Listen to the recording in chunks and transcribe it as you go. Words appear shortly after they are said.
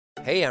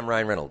Hey, I'm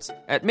Ryan Reynolds.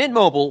 At Mint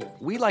Mobile,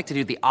 we like to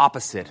do the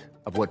opposite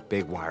of what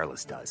Big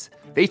Wireless does.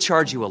 They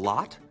charge you a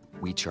lot,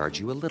 we charge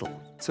you a little.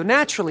 So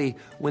naturally,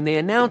 when they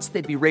announced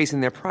they'd be raising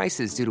their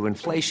prices due to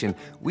inflation,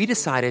 we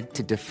decided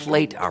to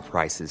deflate our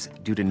prices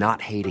due to not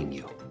hating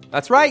you.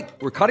 That's right.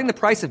 We're cutting the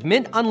price of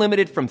Mint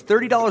Unlimited from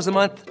 $30 a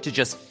month to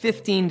just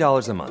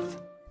 $15 a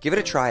month. Give it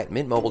a try at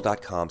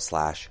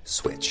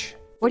mintmobile.com/switch.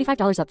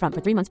 $45 up front for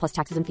 3 months plus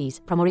taxes and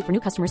fees. Promo rate for new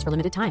customers for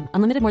limited time.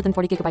 Unlimited more than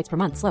 40 gigabytes per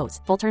month. Slows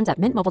full terms at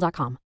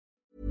mintmobile.com.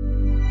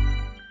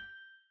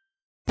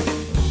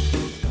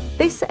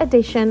 This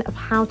edition of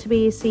How to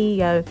Be a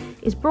CEO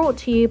is brought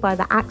to you by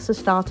the AXA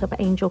Startup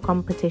Angel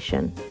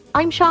Competition.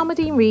 I'm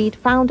Sharmadean Reed,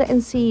 founder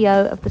and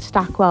CEO of the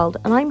Stack World,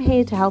 and I'm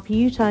here to help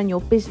you turn your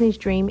business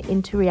dream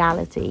into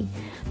reality.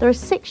 There are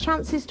 6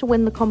 chances to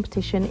win the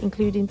competition,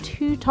 including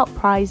 2 top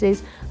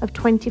prizes of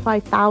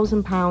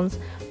 £25,000,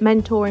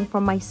 mentoring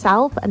from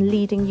myself and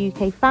leading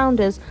UK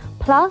founders,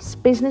 plus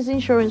business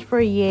insurance for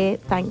a year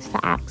thanks to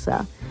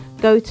AXA.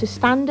 Go to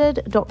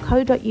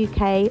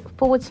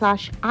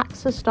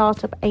standard.co.uk/AXA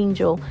Startup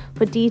Angel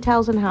for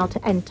details on how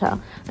to enter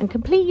and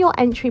complete your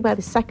entry by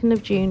the 2nd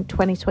of June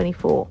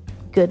 2024.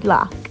 Good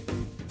luck.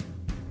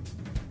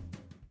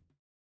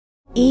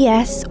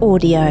 ES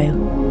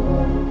Audio.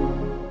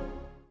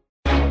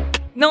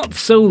 Not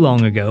so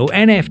long ago,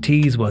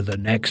 NFTs were the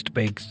next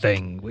big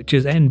thing, which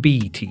is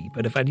NBT,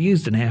 but if I'd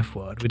used an F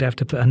word, we'd have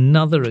to put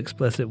another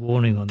explicit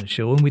warning on the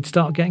show and we'd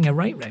start getting a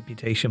right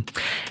reputation.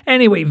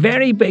 Anyway,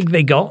 very big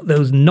they got.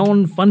 Those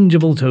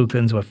non-fungible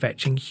tokens were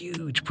fetching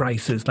huge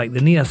prices, like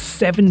the near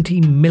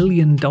 $70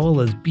 million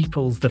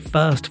Beeple's The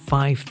First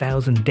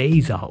 5,000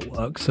 Days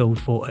artwork sold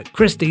for at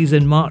Christie's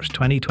in March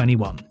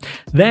 2021.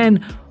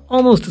 Then,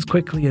 almost as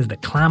quickly as the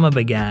clamour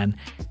began,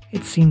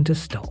 it seemed to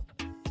stop.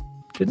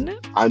 Didn't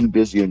it? I'm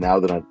busier now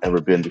than I've ever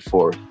been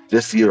before.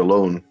 This year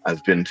alone,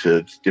 I've been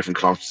to different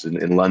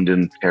conferences in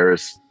London,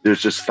 Paris.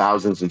 There's just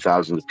thousands and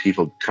thousands of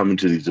people coming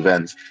to these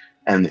events.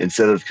 And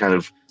instead of kind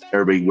of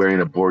everybody wearing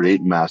a Bored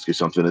Ape mask or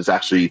something, it's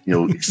actually,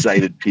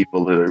 excited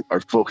people that are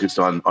focused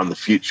on the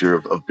future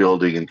of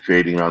building and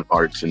creating around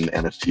arts and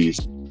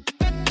NFTs.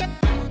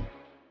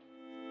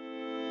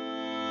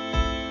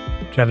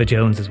 Trevor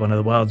Jones is one of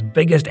the world's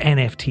biggest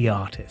NFT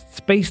artists.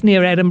 Based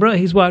near Edinburgh,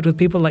 he's worked with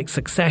people like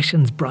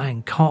Succession's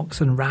Brian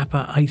Cox and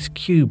rapper Ice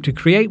Cube to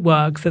create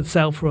works that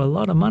sell for a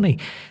lot of money.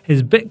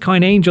 His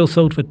Bitcoin Angel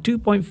sold for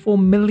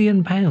 £2.4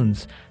 million.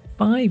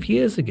 5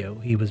 years ago,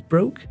 he was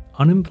broke,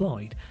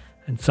 unemployed,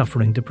 and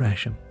suffering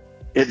depression.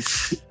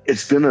 It's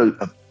been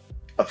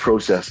a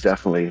process,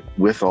 definitely.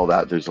 With all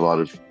that, there's a lot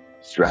of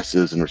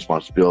stresses and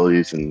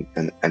responsibilities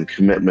and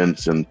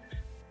commitments, and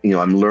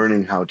I'm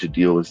learning how to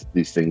deal with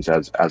these things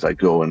as I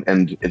go.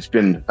 And it's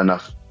been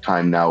enough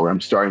time now where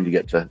I'm starting to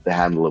get the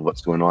handle of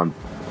what's going on.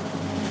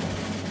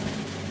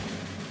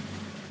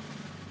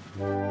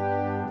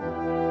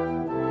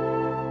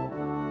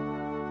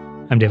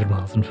 I'm David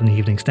Wilson from the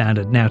Evening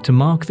Standard. Now, to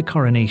mark the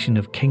coronation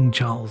of King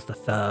Charles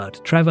III,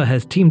 Trevor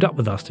has teamed up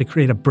with us to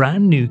create a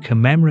brand new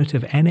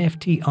commemorative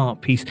NFT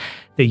art piece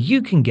that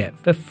you can get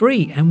for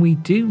free. And we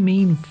do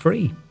mean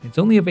free. It's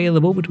only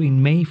available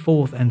between May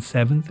 4th and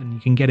 7th, and you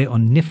can get it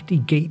on Nifty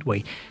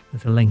Gateway.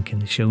 There's a link in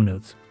the show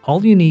notes.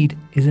 All you need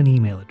is an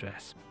email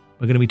address.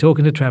 We're going to be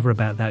talking to Trevor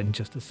about that in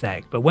just a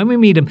sec. But when we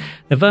meet him,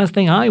 the first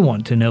thing I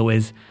want to know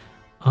is,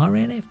 are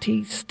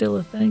NFTs still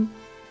a thing?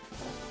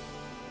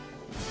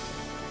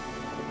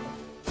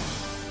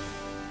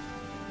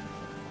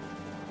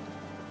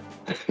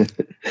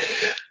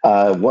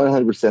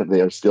 100%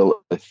 they are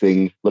still a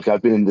thing. Look,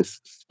 I've been in this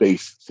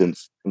space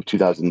since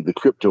 2000, the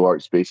crypto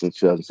art space since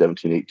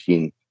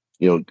 2017-18,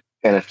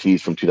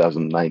 NFTs from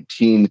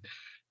 2019.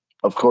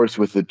 Of course,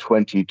 with the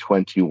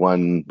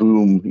 2021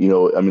 boom,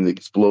 the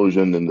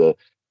explosion and the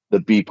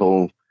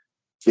Beeple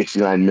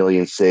 69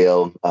 million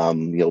sale,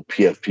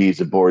 PFPs,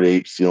 the Bored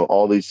Apes,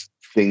 all these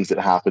things that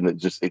happened that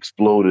just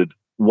exploded.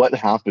 What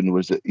happened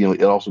was that,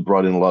 it also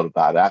brought in a lot of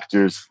bad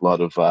actors, a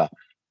lot of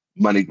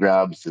money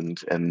grabs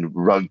and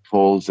rug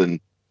pulls, and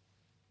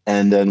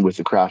then with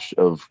the crash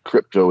of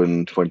crypto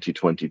in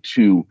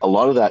 2022, a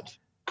lot of that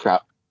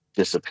crap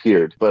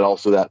disappeared, but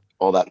also that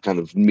all that kind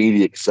of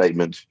media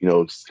excitement,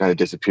 kind of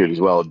disappeared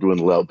as well,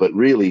 dwindled out. But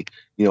really,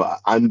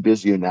 I'm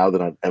busier now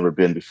than I've ever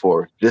been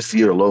before. This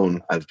year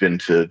alone, I've been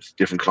to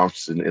different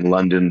conferences in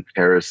London,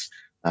 Paris.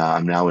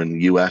 I'm now in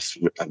the US.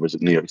 I was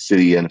at New York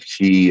City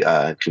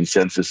NFT.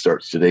 Consensus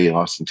starts today in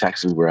Austin,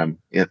 Texas, where I'm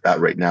at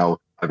right now.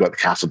 I've got the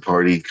Castle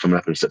Party coming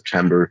up in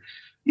September,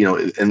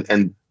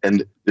 and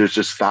there's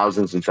just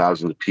thousands and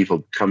thousands of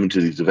people coming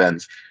to these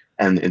events.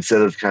 And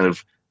instead of kind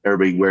of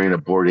everybody wearing a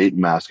Bored Ape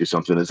mask or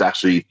something, it's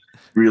actually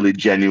really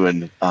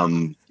genuine,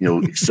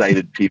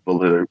 excited people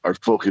that are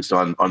focused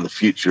on the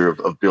future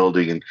of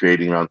building and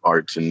creating around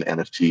arts and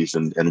NFTs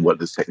and what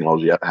this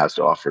technology has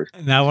to offer.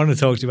 Now, I want to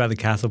talk to you about the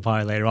Castle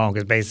Party later on,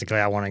 because basically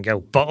I want to go,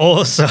 but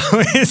also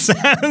it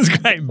sounds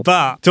great.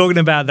 But talking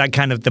about that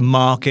kind of the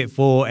market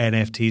for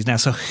NFTs now,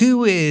 so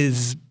who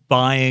is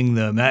buying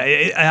them?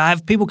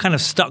 Have people kind of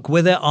stuck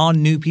with it? Are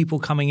new people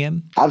coming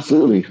in?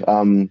 Absolutely.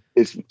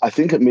 I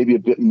think it may be a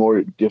bit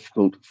more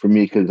difficult for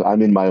me because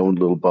I'm in my own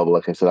little bubble.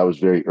 Like I said, I was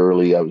very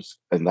early. I was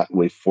in that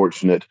way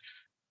fortunate.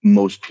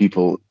 Most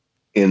people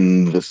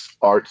in this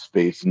art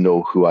space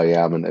know who I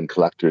am and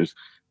collectors,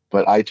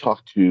 but I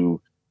talk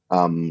to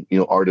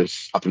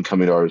artists, up and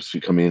coming artists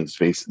who come in the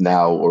space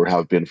now or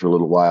have been for a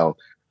little while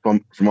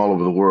from all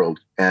over the world.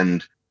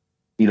 And,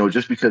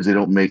 just because they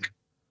don't make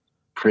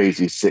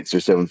crazy 6 or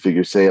 7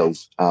 figure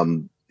sales,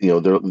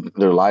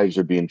 their lives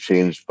are being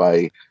changed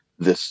by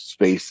this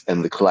space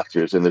and the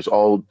collectors. And there's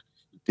all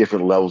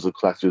different levels of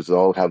collectors that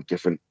all have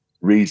different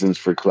reasons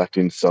for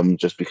collecting. Some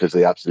just because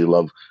they absolutely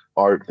love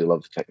art, they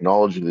love the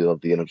technology, they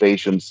love the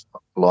innovations.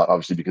 A lot,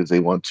 obviously, because they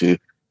want to,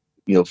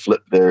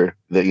 flip their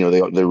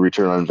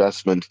return on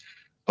investment.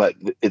 But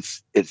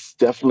it's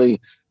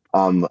definitely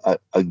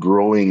a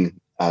growing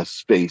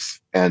space,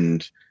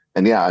 and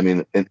yeah, I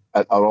mean,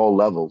 at all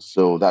levels.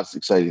 So that's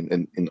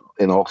exciting.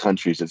 In all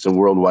countries, it's a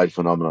worldwide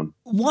phenomenon.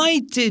 Why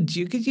did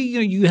you? Because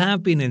you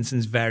have been in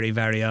since very,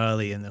 very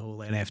early in the whole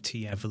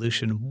NFT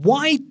evolution.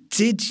 Why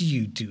did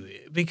you do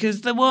it?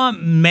 Because there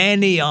weren't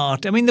many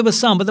there were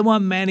some, but there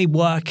weren't many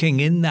working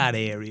in that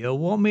area.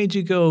 What made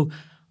you go,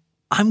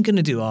 I'm going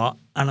to do art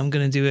and I'm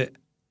going to do it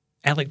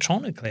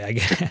electronically, I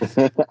guess?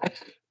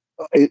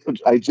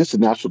 I just a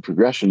natural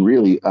progression,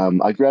 really.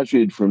 I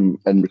graduated from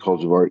Edinburgh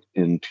College of Art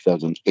in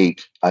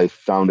 2008. I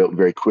found out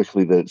very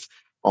quickly that it's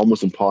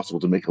almost impossible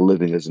to make a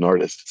living as an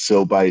artist.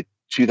 So by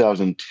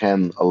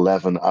 2010,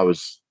 11, I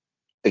was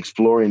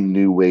exploring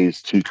new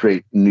ways to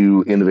create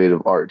new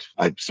innovative art.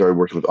 I started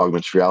working with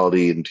augmented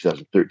reality in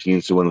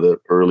 2013. So one of the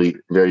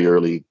very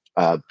early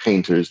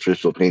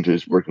traditional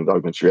painters working with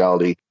augmented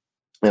reality.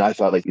 And I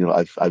thought,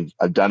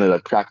 I've done it.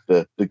 I've cracked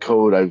the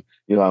code.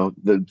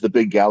 The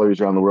big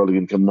galleries around the world are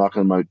going to come knock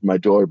on my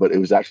door, but it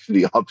was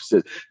actually the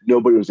opposite.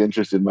 Nobody was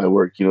interested in my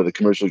work. The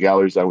commercial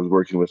galleries I was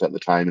working with at the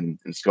time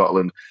in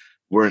Scotland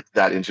weren't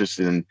that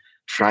interested in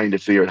trying to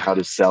figure out how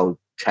to sell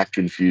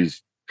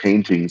tech-infused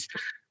paintings.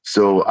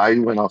 So I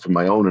went off on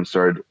my own and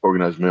started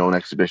organizing my own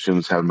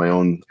exhibitions, having my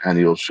own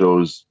annual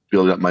shows,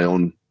 building up my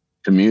own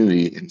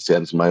community, in a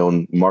sense, my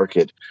own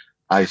market.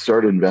 I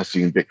started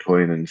investing in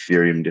Bitcoin and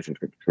Ethereum and different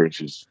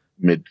cryptocurrencies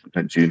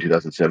mid-June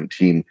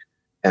 2017.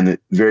 And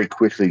it very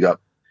quickly got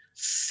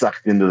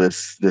sucked into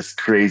this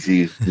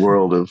crazy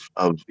world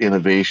of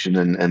innovation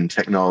and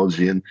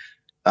technology and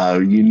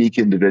unique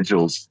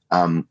individuals.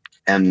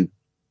 And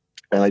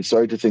I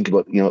started to think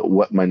about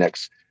what my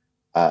next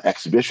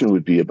exhibition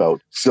would be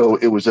about. So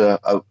it was a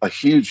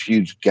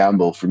huge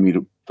gamble for me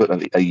to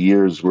put a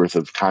year's worth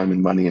of time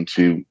and money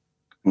into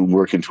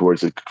working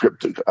towards I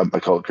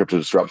call it Crypto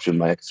Disruption,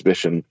 my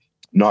exhibition,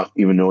 not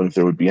even knowing if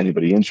there would be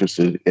anybody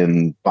interested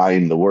in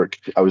buying the work.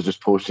 I was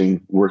just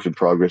posting work in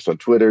progress on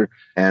Twitter,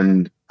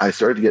 and I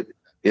started to get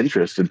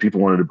interest, and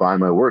people wanted to buy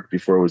my work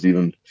before it was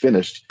even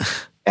finished.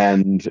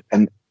 And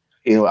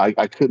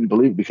I couldn't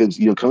believe, because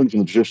coming from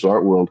the traditional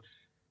art world,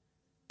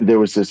 there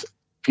was this.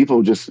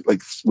 People just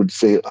would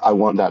say, "I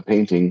want that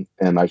painting,"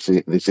 and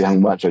they say, "How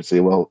much?" I'd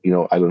say, "Well,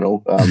 I don't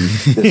know,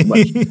 this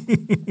much."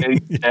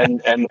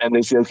 and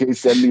they say, "Okay,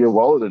 send me your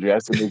wallet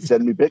address," and they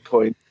send me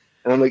Bitcoin.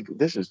 And I'm like,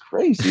 this is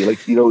crazy.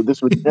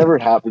 This would never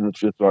happen in the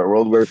traditional art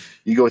world, where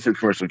you go through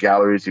commercial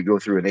galleries, you go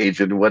through an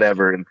agent,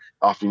 whatever, and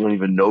often you don't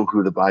even know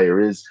who the buyer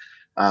is.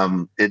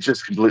 It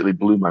just completely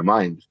blew my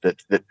mind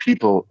that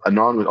people,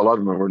 anonymous, a lot of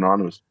them were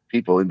anonymous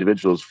people,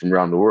 individuals from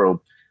around the world,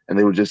 and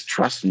they would just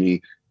trust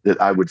me that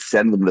I would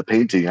send them the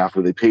painting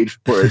after they paid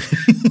for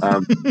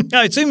it.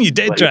 I assume you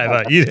did,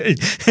 Trevor. Yeah,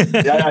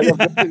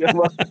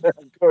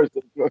 of course.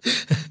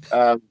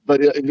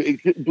 But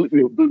it blew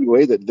me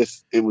away that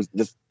this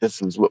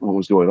is what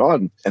was going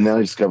on. And then I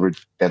discovered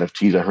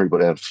NFTs. I heard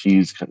about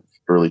NFTs kind of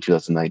early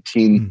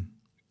 2019,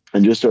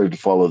 and just started to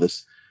follow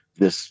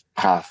this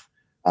path.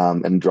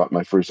 And dropped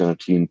my first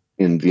NFT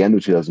in the end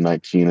of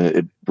 2019.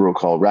 It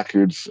broke all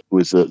records. It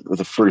was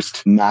the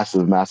first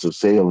massive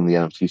sale in the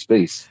NFT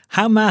space.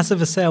 How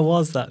massive a sale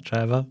was that,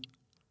 Trevor?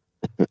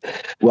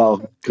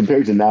 Well,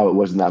 compared to now, it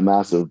wasn't that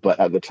massive. But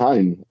at the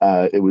time,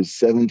 it was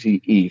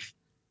 70 ETH.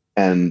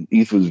 And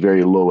ETH was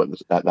very low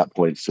at that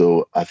point.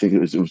 So I think it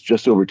was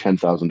just over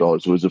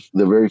 $10,000. It was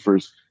the very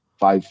first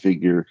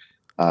 5-figure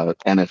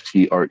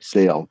NFT art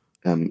sale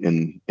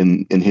in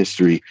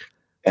history.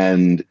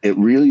 And it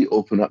really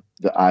opened up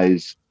the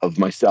eyes of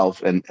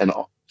myself and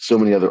so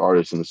many other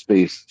artists in the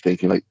space,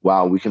 thinking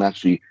wow, we can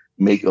actually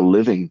make a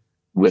living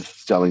with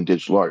selling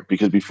digital art.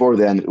 Because before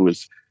then,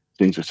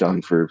 things were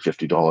selling for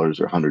 $50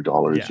 or $100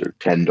 or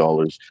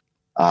 $10.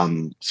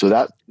 So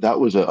that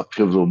was a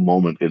pivotal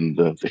moment in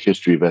the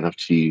history of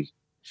NFT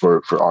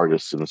for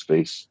artists in the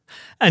space.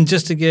 And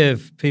just to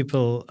give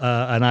people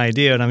an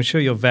idea, and I'm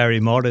sure you're very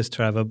modest,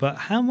 Trevor, but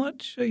how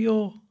much are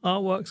your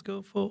artworks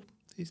go for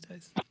these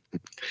days?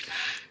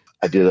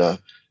 I did a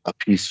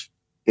piece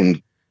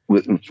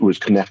which was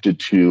connected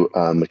to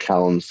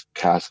Macallan's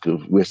cask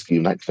of whiskey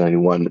in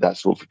 1991. That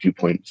sold for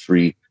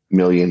 $2.3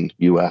 million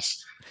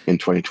US in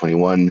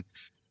 2021.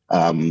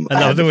 I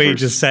love the way you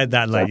just said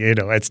that, like,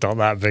 it's not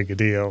that big a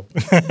deal.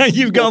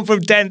 You've gone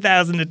from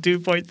 10,000 to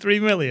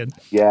 2.3 million.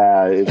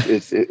 Yeah,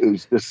 it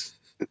was just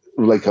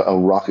like a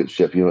rocket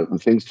ship.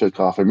 Things took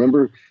off. I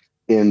remember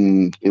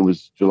it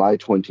was July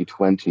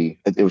 2020.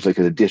 It was like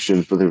an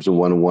edition, so there was a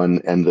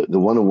 101, and the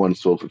 101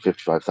 sold for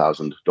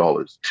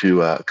 $55,000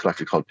 to a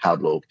collector called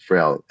Pablo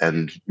Frail,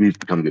 and we've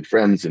become good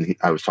friends. And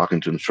I was talking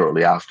to him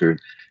shortly after.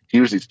 He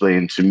was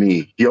explaining to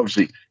me. He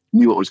obviously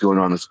knew what was going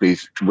on in the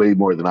space way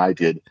more than I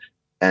did,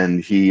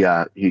 and he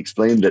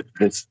explained that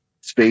this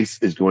space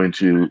is going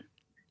to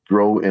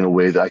grow in a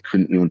way that I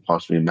couldn't even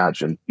possibly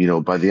imagine.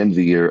 By the end of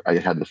the year, I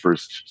had the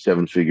first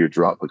 7-figure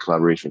drop, a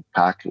collaboration with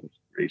PAC,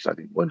 raised I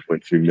think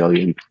 1.3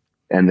 million,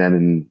 and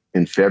then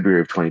in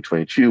February of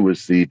 2022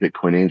 was the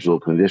Bitcoin Angel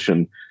Open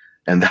Edition,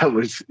 and that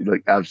was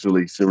like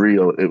absolutely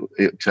surreal.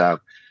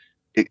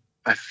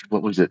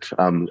 What was it?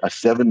 A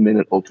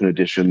 7-minute Open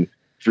Edition,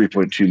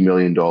 $3.2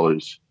 million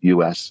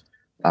US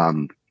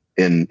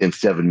in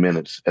 7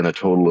 minutes, and a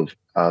total of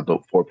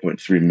about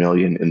 4.3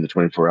 million in the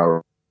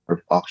 24-hour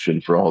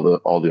auction for all the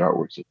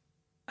artworks.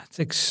 That's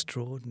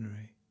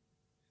extraordinary.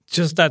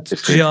 That's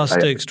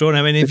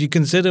extraordinary. I mean, if you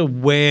consider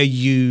where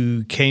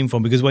you came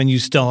from, because when you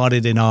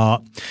started in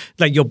art,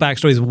 like your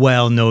backstory is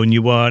well known.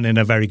 You weren't in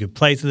a very good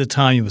place at the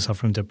time. You were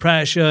suffering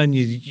depression.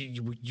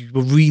 You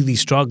were really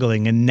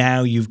struggling, and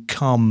now you've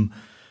come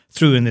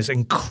through in this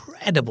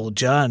incredible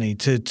journey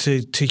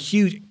to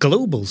huge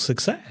global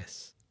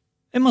success.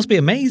 It must be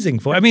amazing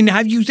for. I mean,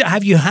 have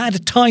you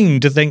had time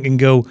to think and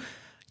go,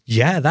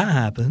 yeah, that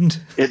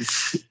happened?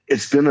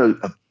 It's been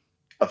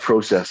a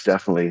process,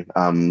 definitely.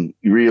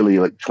 Really,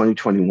 like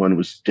 2021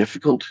 was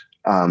difficult.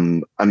 I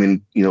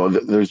mean,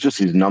 there's just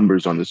these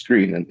numbers on the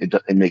screen, and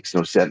it makes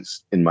no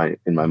sense in my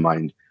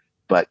mind.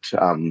 But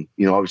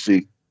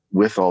obviously,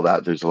 with all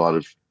that, there's a lot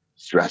of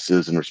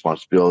stresses and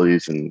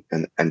responsibilities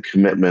and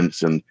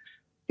commitments, and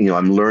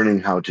I'm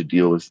learning how to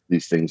deal with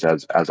these things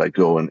as I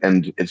go,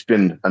 and it's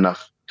been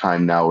enough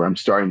time now where I'm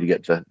starting to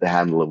get the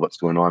handle of what's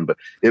going on. But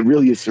it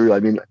really is surreal. I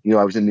mean,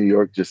 I was in New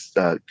York just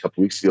a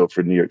couple of weeks ago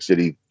for New York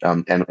City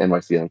NYC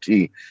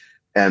NFT,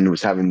 and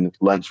was having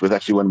lunch with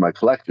actually one of my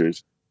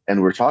collectors,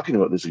 and we're talking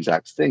about this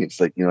exact thing. It's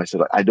like, I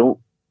said, I don't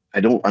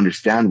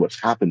understand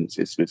what's happened.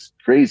 It's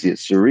crazy.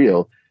 It's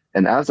surreal.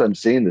 And as I'm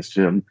saying this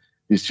to him,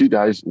 these two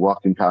guys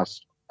walking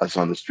past us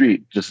on the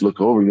street just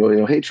look over and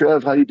go, hey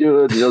Trev, how you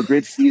doing?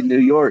 Great to see you in New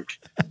York.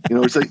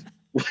 It's like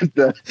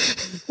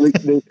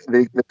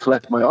they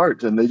collect my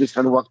art, and they just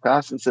kind of walk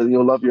past and said,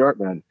 love your art,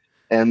 man.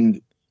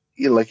 And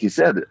like you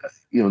said,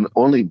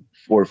 only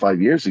 4 or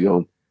 5 years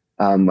ago,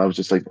 I was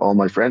just like all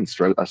my friends,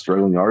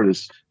 struggling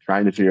artists,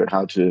 trying to figure out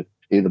how to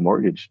pay the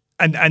mortgage.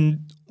 And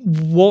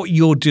what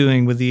you're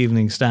doing with the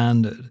Evening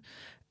Standard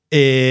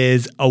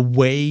is a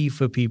way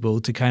for people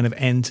to kind of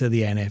enter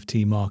the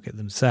NFT market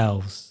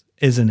themselves,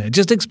 isn't it?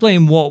 Just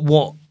explain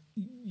what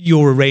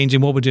you're arranging,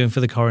 what we're doing for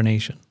the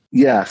coronation.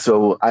 Yeah,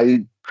 so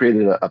I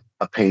created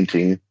a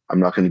painting. I'm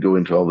not going to go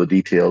into all the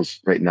details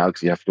right now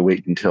because you have to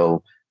wait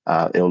until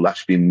it'll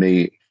actually be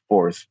May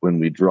 4th when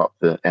we drop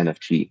the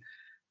NFT.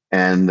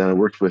 And then I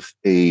worked with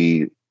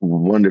a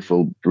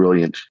wonderful,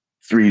 brilliant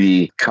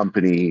 3D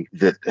company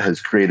that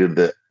has created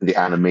the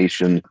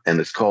animation, and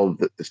it's called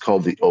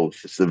The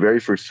Oath. It's the very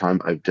first time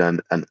I've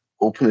done an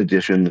open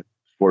edition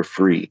for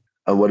free.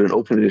 What an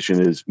open edition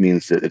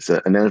means that it's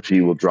an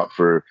NFT will drop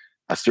for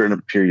a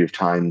certain period of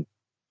time.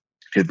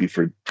 Could be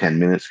for 10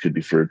 minutes, could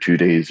be for 2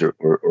 days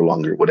or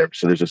longer, whatever.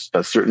 So there's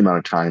a certain amount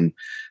of time,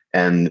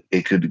 and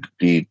it could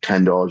be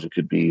 $10, it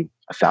could be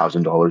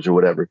 $1,000 or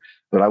whatever.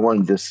 But I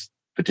wanted this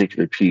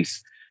particular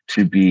piece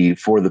to be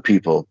for the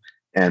people,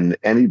 and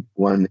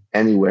anyone,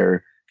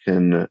 anywhere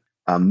can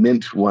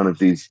mint one of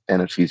these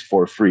NFTs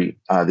for free.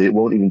 They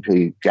won't even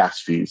pay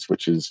gas fees,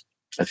 which is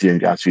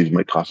Ethereum gas fees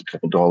might cost a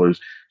couple dollars.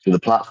 So the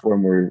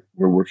platform we're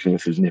working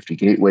with is Nifty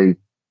Gateway.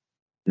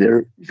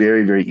 They're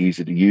very, very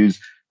easy to use.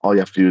 All you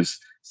have to do is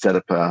set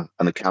up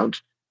an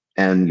account,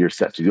 and you're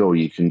set to go.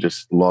 You can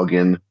just log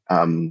in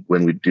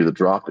when we do the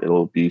drop.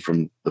 It'll be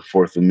from the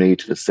 4th of May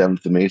to the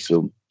 7th of May,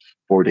 so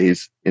 4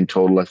 days in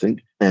total, I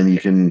think. And you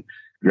can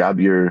grab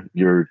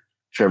your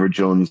Trevor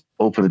Jones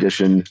Open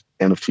Edition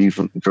NFT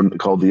from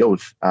called The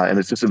Oath. And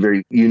it's just a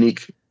very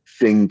unique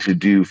thing to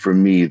do for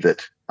me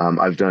that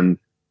I've done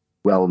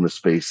well in the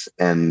space,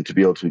 and to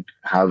be able to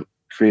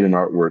create an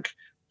artwork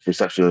for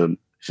such a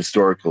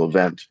historical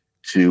event,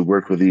 to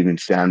work with Evening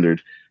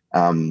Standard,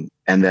 and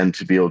then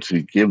to be able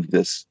to give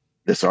this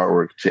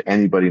artwork to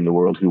anybody in the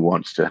world who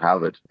wants to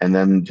have it. And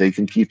then they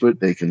can keep it,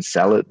 they can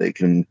sell it, they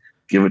can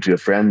give it to a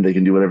friend, they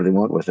can do whatever they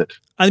want with it.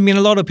 I mean,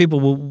 a lot of people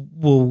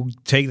will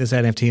take this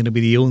NFT and it'll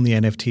be the only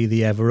NFT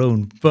they ever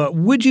own. But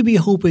would you be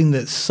hoping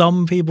that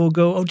some people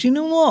go, oh, do you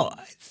know what?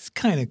 It's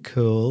kind of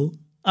cool.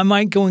 I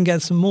might go and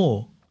get some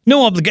more.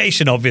 No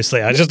obligation,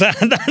 obviously. I just add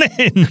that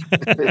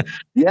in.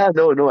 Yeah,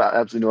 no,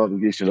 absolutely no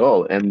obligation at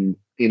all. And,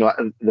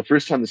 the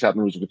first time this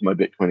happened was with my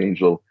Bitcoin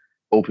Angel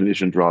Open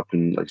Edition drop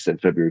in, like I said,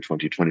 February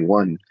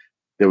 2021.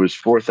 There was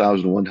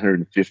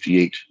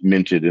 4,158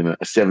 minted in a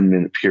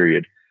 7-minute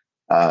period.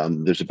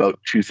 There's about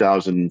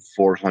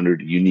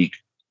 2,400 unique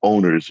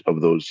owners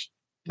of those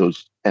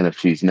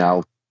NFTs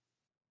now,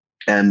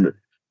 and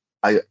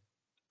I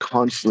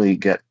constantly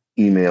get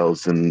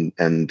emails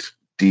and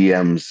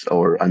DMs,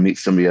 or I meet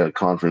somebody at a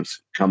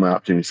conference coming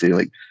up to me saying,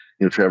 like,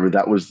 Trevor,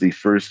 that was the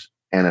first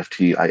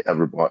NFT I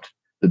ever bought,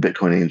 the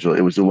Bitcoin Angel.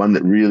 It was the one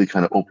that really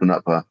kind of opened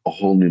up a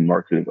whole new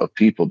market of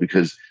people,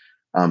 because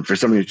for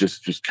somebody who's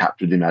just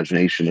captured the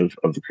imagination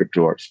of the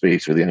crypto art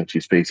space or the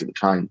NFT space at the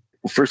time.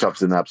 Well, first off,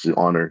 it's an absolute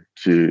honor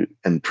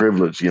and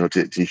privilege,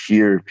 to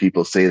hear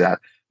people say that.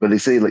 But they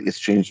say, like, it's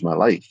changed my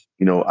life.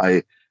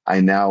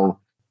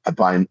 I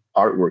buy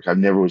artwork. I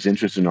never was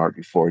interested in art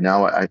before.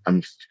 Now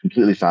I'm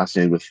completely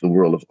fascinated with the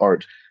world of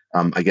art.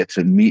 I get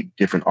to meet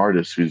different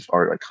artists whose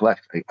art I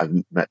collect.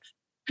 I've met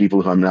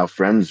people who I'm now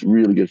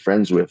really good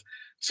friends with.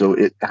 So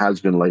it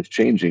has been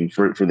life-changing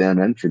for them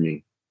and for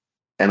me.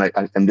 And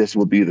and this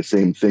will be the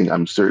same thing,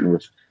 I'm certain,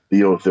 with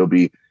the Oath.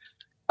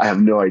 I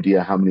have no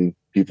idea how many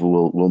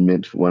people will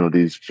mint one of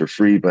these for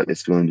free, but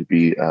it's going to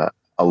be a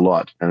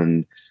lot.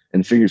 And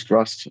fingers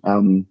crossed,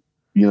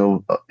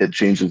 it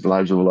changes the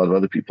lives of a lot of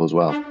other people as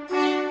well.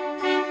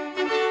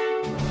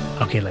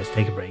 Okay, let's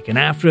take a break. And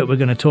after it, we're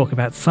going to talk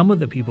about some of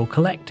the people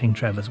collecting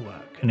Trevor's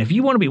work. And if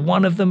you want to be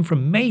one of them,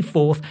 from May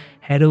 4th,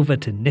 head over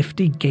to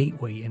Nifty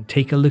Gateway and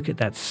take a look at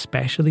that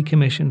specially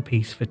commissioned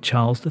piece for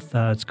Charles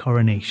III's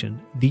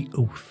coronation, The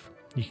Oath.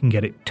 You can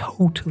get it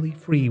totally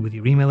free with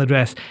your email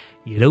address.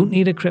 You don't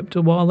need a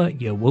crypto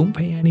wallet. You won't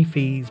pay any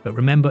fees. But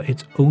remember,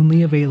 it's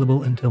only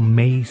available until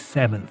May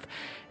 7th.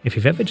 If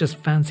you've ever just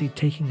fancied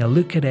taking a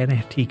look at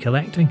NFT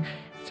collecting,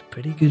 it's a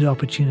pretty good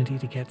opportunity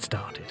to get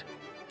started.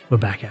 We're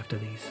back after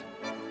these.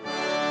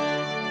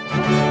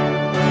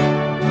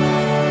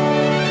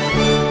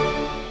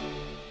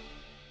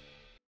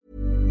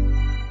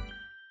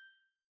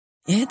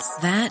 It's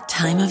that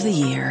time of the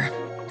year.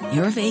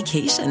 Your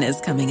vacation is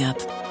coming up.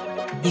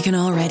 You can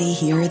already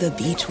hear the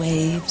beach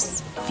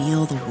waves,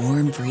 feel the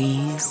warm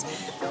breeze,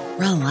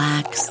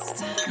 relax,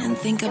 and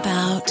think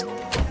about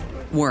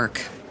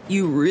work.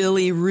 You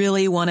really,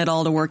 really want it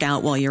all to work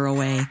out while you're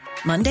away.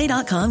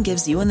 Monday.com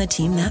gives you and the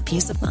team that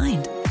peace of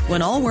mind.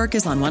 When all work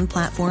is on one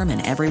platform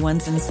and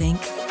everyone's in sync,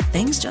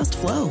 things just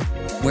flow.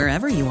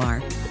 Wherever you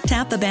are,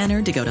 tap the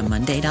banner to go to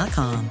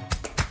Monday.com.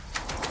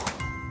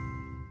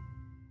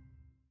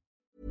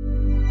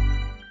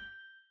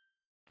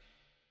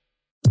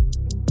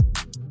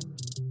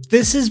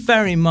 This is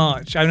very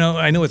much, I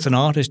know it's an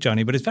artist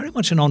journey, but it's very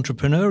much an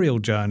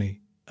entrepreneurial journey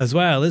as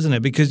well, isn't it?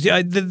 Because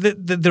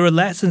there are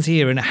lessons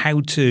here in how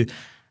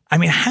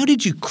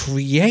did you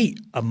create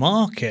a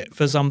market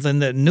for something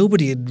that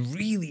nobody had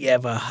really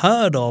ever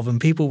heard of, and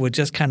people were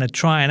just kind of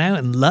trying out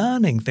and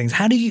learning things?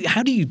 How do you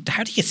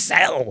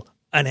sell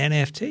an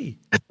NFT?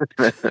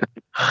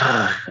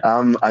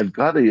 I've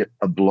got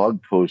a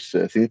blog post.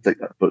 I think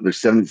but there's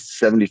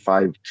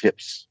 75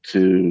 tips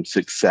to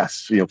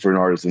success, for an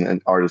artist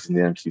and artists in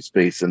the NFT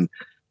space. And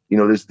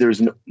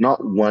there's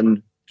not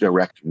one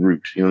direct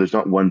route. There's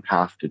not one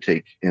path to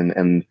take.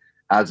 And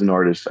as an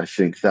artist, I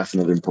think that's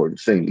another important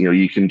thing.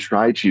 You can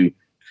try to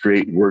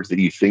create work that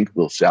you think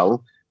will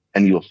sell,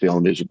 and you'll fail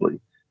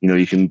miserably.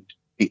 The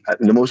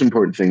most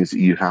important thing is that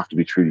you have to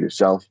be true to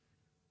yourself.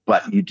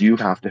 But you do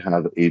have to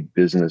have a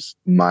business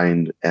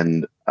mind,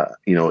 and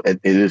it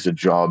is a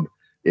job.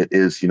 It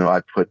is,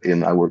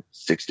 I work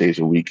 6 days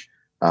a week,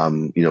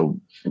 9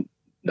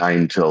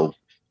 till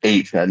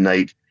 8 at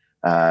night.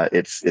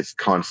 It's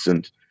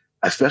constant,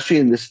 especially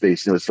in this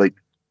space. It's like,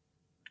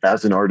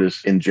 as an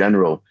artist in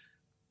general,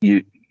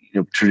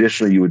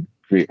 traditionally you would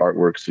create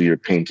artwork, so your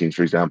paintings,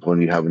 for example,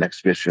 and you have an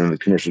exhibition, and the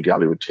commercial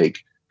gallery would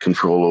take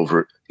control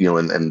over it,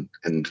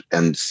 and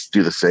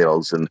do the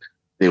sales, and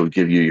they would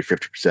give you your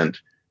 50%.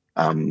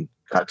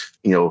 Cut,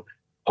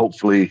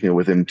 hopefully,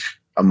 within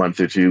a month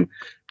or two.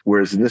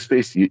 Whereas in this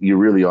space, you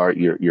really are,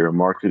 you're a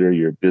marketer,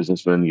 you're a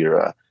businessman,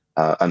 you're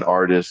an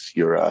artist,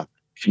 you're a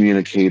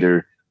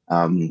communicator,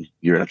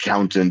 you're an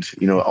accountant,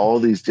 all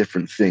these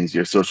different things.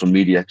 You're a social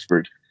media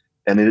expert.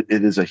 And it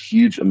is a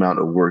huge amount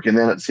of work. And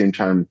then at the same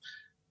time,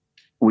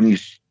 when you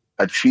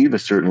achieve a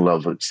certain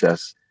level of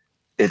success,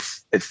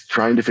 it's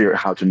trying to figure out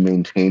how to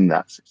maintain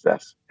that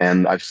success.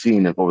 And I've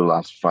seen it over the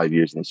last 5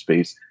 years in the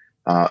space.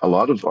 A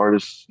lot of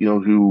artists,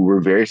 who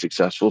were very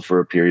successful for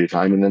a period of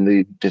time, and then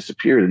they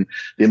disappeared, and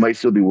they might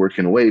still be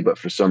working away, but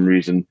for some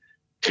reason,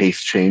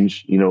 tastes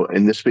change.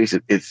 In this space,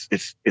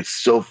 it's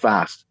so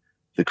fast,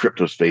 the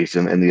crypto space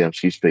and the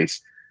NFT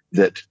space,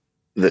 that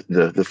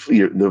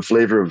the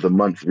flavor of the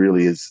month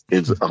really is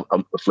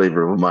a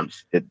flavor of a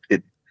month.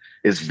 It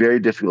is very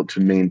difficult to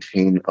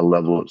maintain a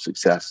level of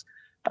success.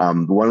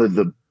 One of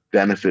the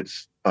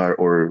benefits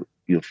or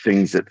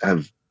things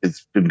that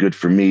it's been good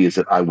for me is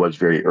that I was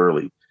very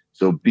early.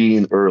 So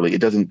being early,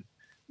 it doesn't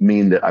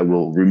mean that I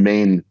will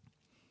remain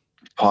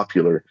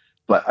popular,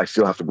 but I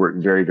still have to work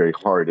very, very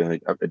hard.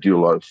 And I do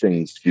a lot of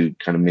things to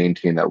kind of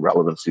maintain that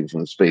relevancy within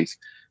the space.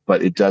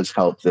 But it does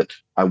help that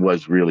I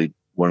was really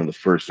one of the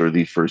first, or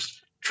the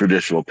first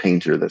traditional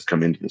painter that's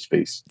come into the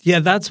space.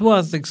 Yeah, that's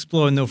worth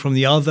exploring, though, from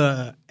the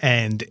other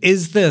end.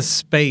 Is there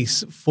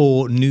space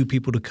for new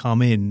people to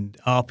come in?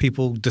 Are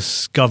people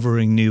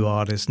discovering new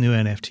artists, new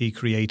NFT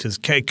creators?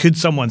 Could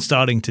someone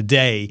starting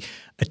today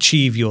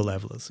achieve your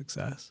level of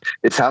success?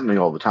 It's happening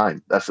all the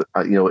time. That's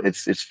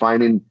it's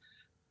finding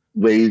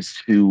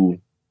ways to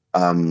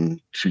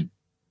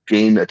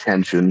gain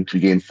attention, to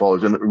gain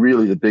followers, and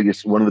really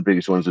one of the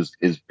biggest ones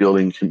is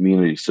building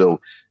community. So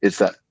it's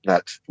that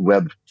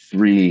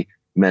Web3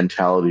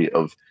 mentality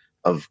of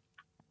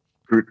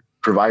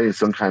providing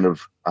some kind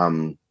of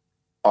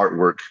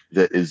artwork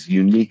that is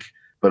unique,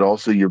 but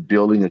also you're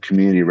building a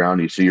community around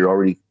you. So you're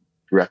already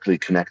directly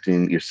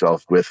connecting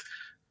yourself with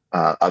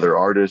other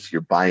artists.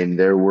 You're buying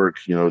their work.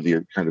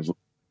 You're kind of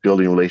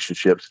building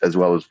relationships as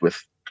well as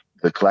with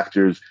the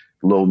collectors,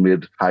 low,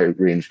 mid, high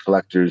range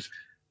collectors.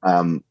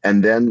 And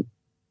then,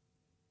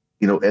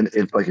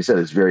 like I said,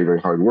 it's very, very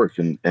hard work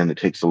and it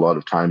takes a lot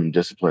of time and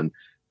discipline.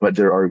 But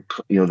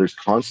there's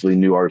constantly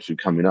new artists who are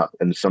coming up,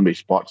 and somebody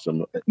spots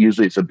them.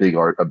 Usually, it's a big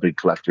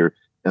collector,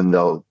 and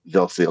they'll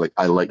say like,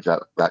 "I like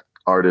that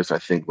artist. I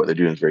think what they're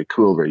doing is very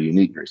cool, very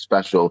unique, very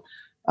special."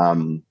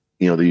 They're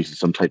using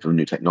some type of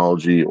new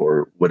technology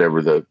or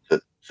whatever their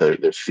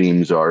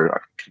themes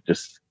are.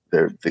 Just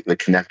they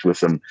connect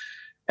with them,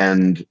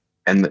 and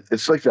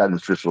it's like that in the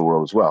traditional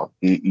world as well.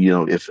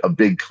 If a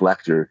big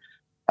collector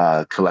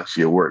collects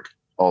your work,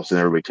 all of a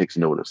sudden everybody takes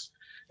notice,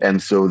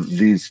 and so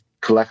these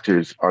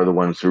collectors are the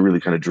ones who are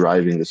really kind of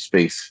driving the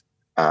space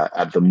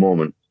at the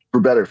moment, for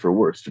better, for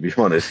worse, to be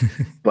honest.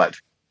 But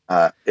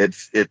it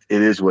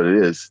is what it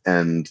is,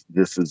 and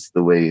this is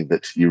the way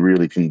that you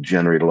really can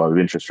generate a lot of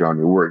interest around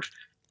your work,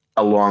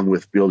 along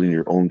with building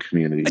your own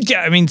community.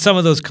 Yeah, I mean, some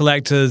of those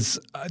collectors,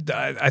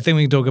 I think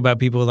we can talk about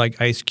people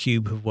like Ice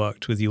Cube who've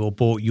worked with you or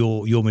bought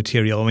your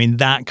material. I mean,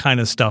 that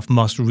kind of stuff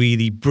must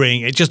really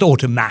it just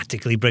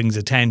automatically brings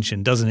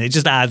attention, doesn't it? It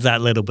just adds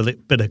that little bit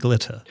of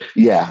glitter.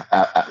 Yeah,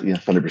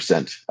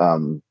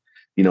 100%.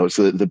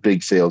 So the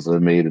big sales that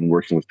I've made and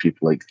working with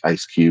people like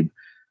Ice Cube,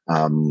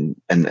 and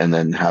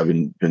then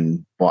having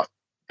been bought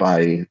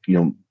by,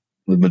 the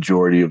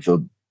majority of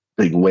the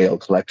big whale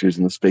collectors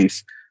in the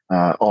space,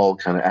 all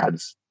kind of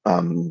adds,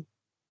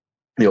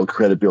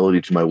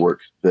 credibility to my work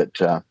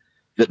that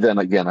then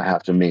again I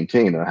have to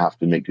maintain. I have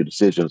to make good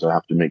decisions. I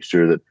have to make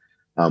sure that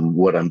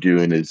what I'm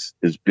doing is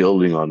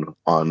building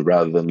on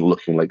rather than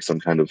looking like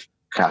some kind of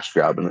cash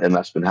grab. And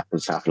that's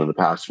happened in the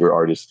past, where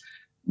artists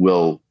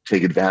will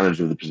take advantage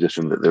of the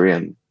position that they're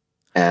in,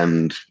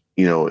 and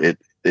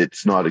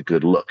it's not a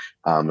good look,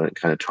 and it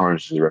kind of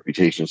tarnishes the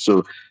reputation.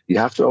 So you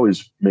have to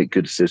always make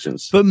good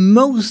decisions. But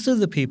most of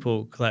the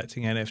people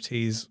collecting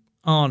NFTs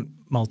aren't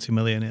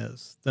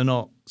multimillionaires. They're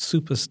not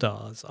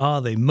superstars,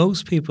 are they?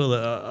 Most people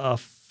are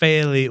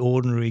fairly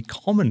ordinary,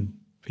 common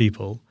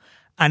people.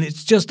 And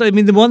it's just, one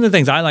of the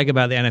things I like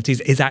about the NFTs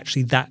is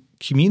actually that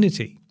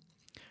community.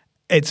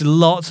 It's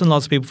lots and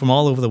lots of people from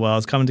all over the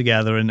world coming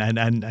together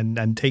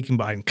and taking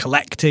by and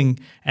collecting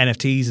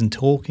NFTs and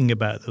talking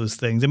about those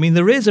things. I mean,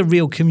 there is a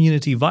real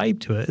community vibe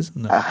to it,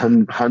 isn't there?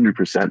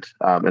 100%.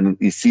 And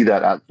you see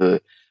that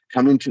at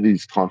coming to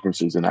these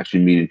conferences and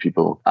actually meeting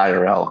people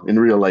IRL, in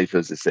real life,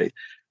 as they say.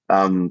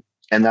 And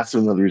that's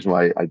another reason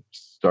why I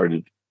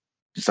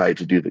decided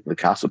to do the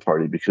Castle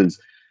Party, because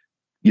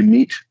you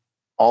meet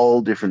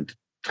all different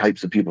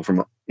types of people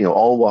from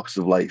all walks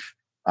of life.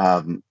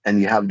 And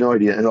you have no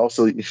idea. And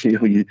also,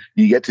 you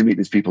get to meet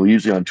these people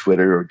usually on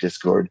Twitter or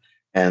Discord,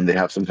 and they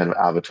have some kind of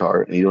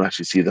avatar, and you don't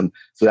actually see them.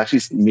 So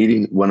actually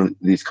meeting one of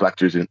these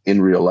collectors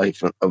in real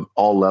life of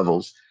all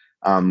levels,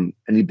 and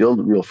you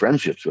build real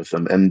friendships with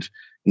them. And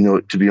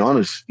to be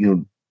honest,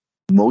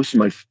 most of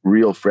my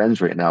real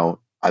friends right now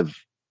I've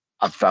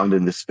found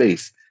in this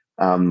space.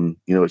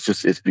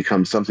 It's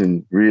become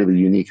something really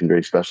unique and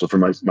very special for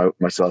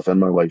myself and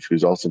my wife,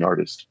 who's also an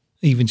artist.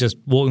 Even just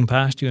walking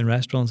past you in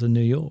restaurants in New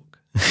York.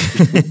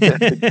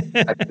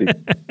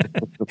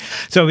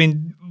 So,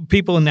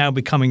 people are now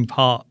becoming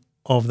part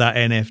of that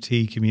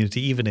NFT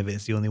community, even if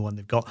it's the only one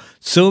they've got.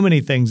 So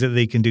many things that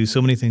they can do,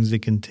 so many things they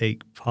can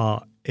take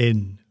part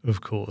in,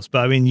 of course.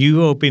 But you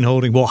have been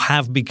holding what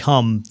have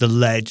become the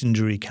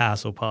legendary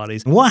Castle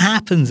parties. What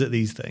happens at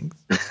these things?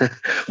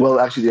 Well,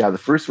 actually, the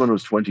first one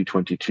was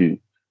 2022.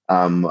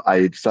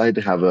 I decided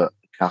to have a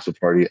Castle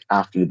party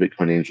after the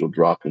Bitcoin Angel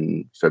drop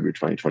in February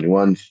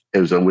 2021. It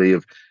was a way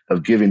of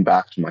giving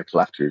back to my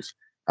collectors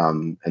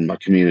and my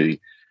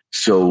community.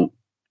 So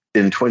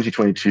in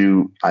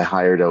 2022, I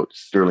hired out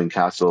Stirling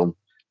Castle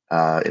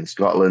in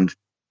Scotland,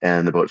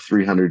 and about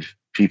 300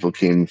 people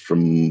came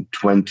from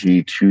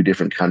 22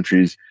 different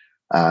countries.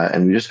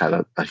 And we just had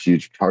a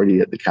huge party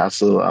at the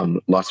castle,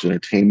 lots of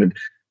entertainment.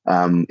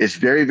 It's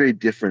very, very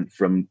different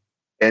from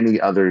any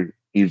other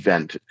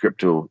event,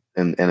 crypto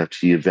and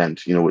NFT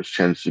event, which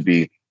tends to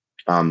be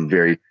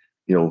very,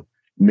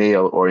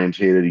 male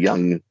orientated,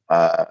 young,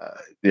 a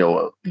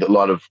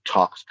lot of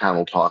talks,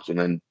 panel talks, and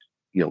then,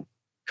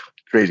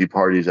 crazy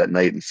parties at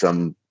night in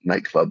some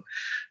nightclub.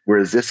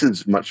 Whereas this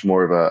is much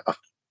more of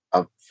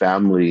a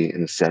family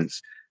in a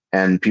sense,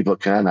 and people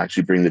can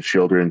actually bring the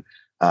children.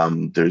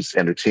 There's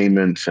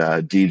entertainment,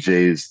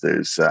 DJs.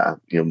 There's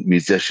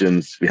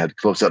musicians. We had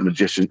close-up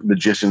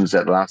magicians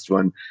at the last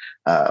one,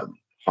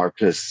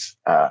 harpists.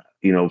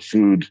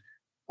 Food,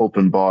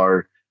 open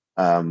bar.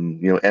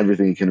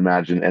 Everything you can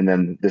imagine. And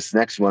then this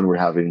next one, we're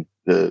having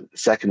the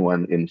second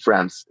one in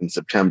France in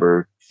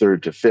September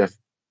 3rd to 5th.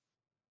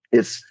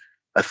 It's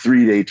a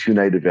 3-day,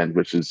 2-night event,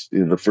 which is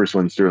the first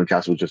one in Stirling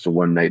Castle was just a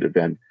 1-night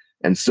event,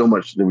 and so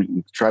much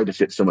we tried to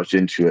fit so much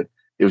into it.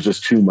 It was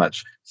just too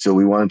much. So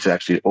we wanted to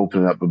actually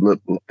open it up a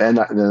little, and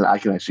then I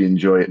can actually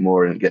enjoy it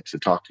more and get to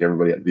talk to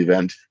everybody at the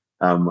event.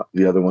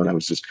 The other one, I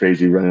was just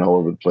crazy, running all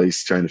over the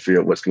place, trying to figure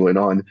out what's going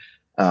on.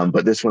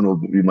 But this one will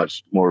be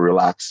much more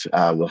relaxed.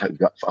 We'll have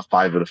got a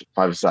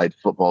five-a-side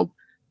football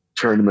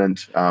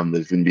tournament.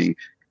 There's going to be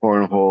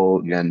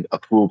cornhole and a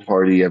pool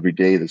party every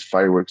day. There's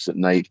fireworks at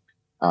night.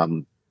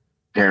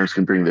 Parents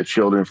can bring their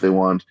children if they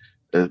want.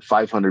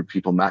 500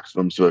 people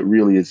maximum. So it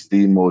really is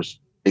the most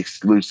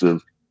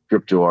exclusive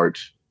crypto art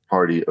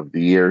party of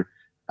the year.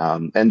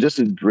 And just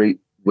a great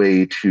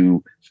way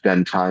to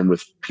spend time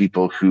with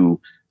people who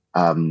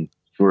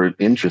are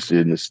interested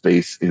in the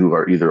space, who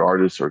are either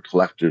artists or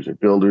collectors or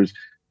builders,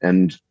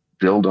 and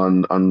build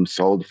on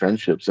solid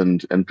friendships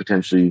and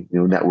potentially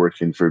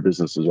networking for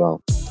business as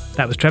well.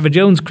 That was Trevor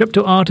Jones,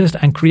 crypto artist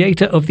and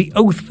creator of The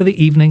Oath for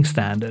the Evening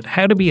Standard.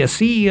 How to Be a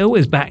CEO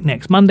is back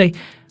next Monday.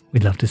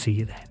 We'd love to see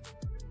you then.